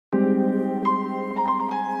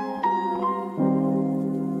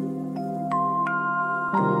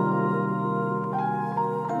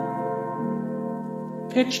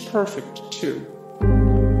Pitch Perfect 2.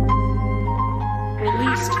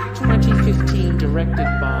 Released 2015, directed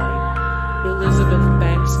by Elizabeth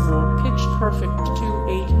Banks Moore. Pitch Perfect 2,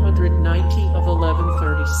 890 of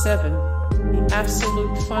 1137. The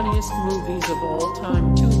absolute funniest movies of all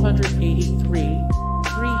time, 283.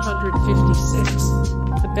 356.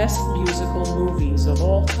 The best musical movies of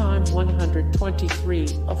all time, 123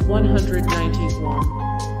 of 191.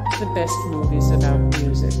 The best movies about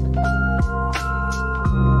music.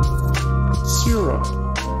 Zero.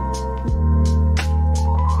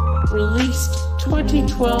 Released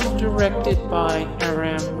 2012, directed by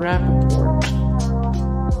Aram Rappaport.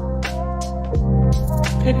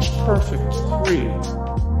 Pitch Perfect 3.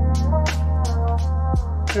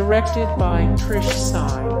 Directed by Trish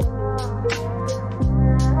Sy.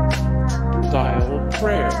 Dial of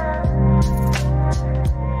Prayer.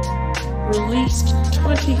 Released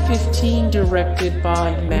 2015, directed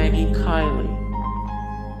by Maggie Kiley.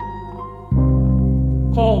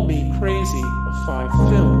 Call Me Crazy, a 5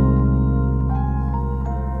 film.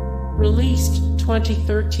 Released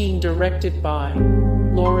 2013, directed by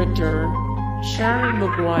Laura Dern, Sharon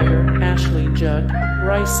Maguire, Ashley Judd,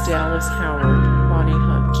 Bryce Dallas Howard, Bonnie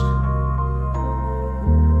Hunt.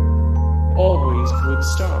 Always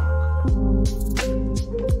Woodstock.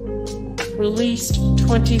 Released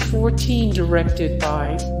 2014, directed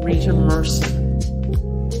by Rita Mercer.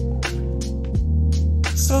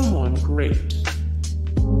 Someone Great.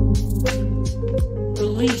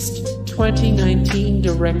 Released 2019,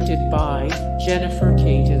 directed by Jennifer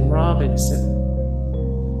Caton Robinson.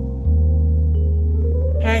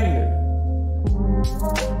 Hangman.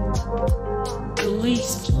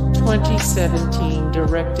 Released 2017,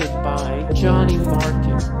 directed by Johnny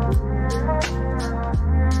Martin.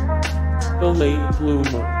 The Late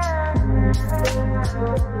Bloomer.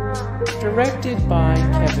 Directed by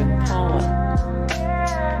Kevin Pollak.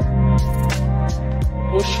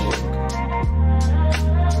 Bushwick.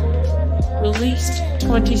 Released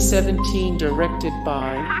 2017, directed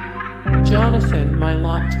by Jonathan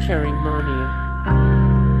Milot Kerry-Murnian.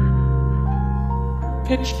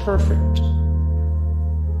 Pitch Perfect.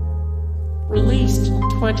 Released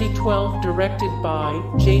 2012, directed by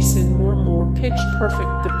Jason Moore. Pitch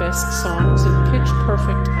Perfect, the best songs in Pitch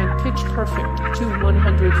Perfect, and Pitch Perfect 2,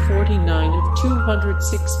 149 of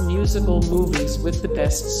 206 musical movies with the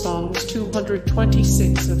best songs,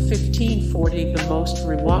 226 of 1540, the most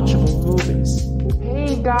rewatchable movies.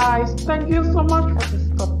 Hey guys, thank you so much for the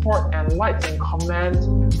support and likes and comments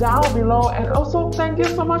down below, and also thank you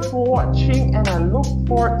so much for watching, and I look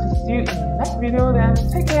forward to see you in the next video. Then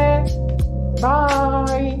take care.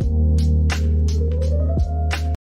 Bye.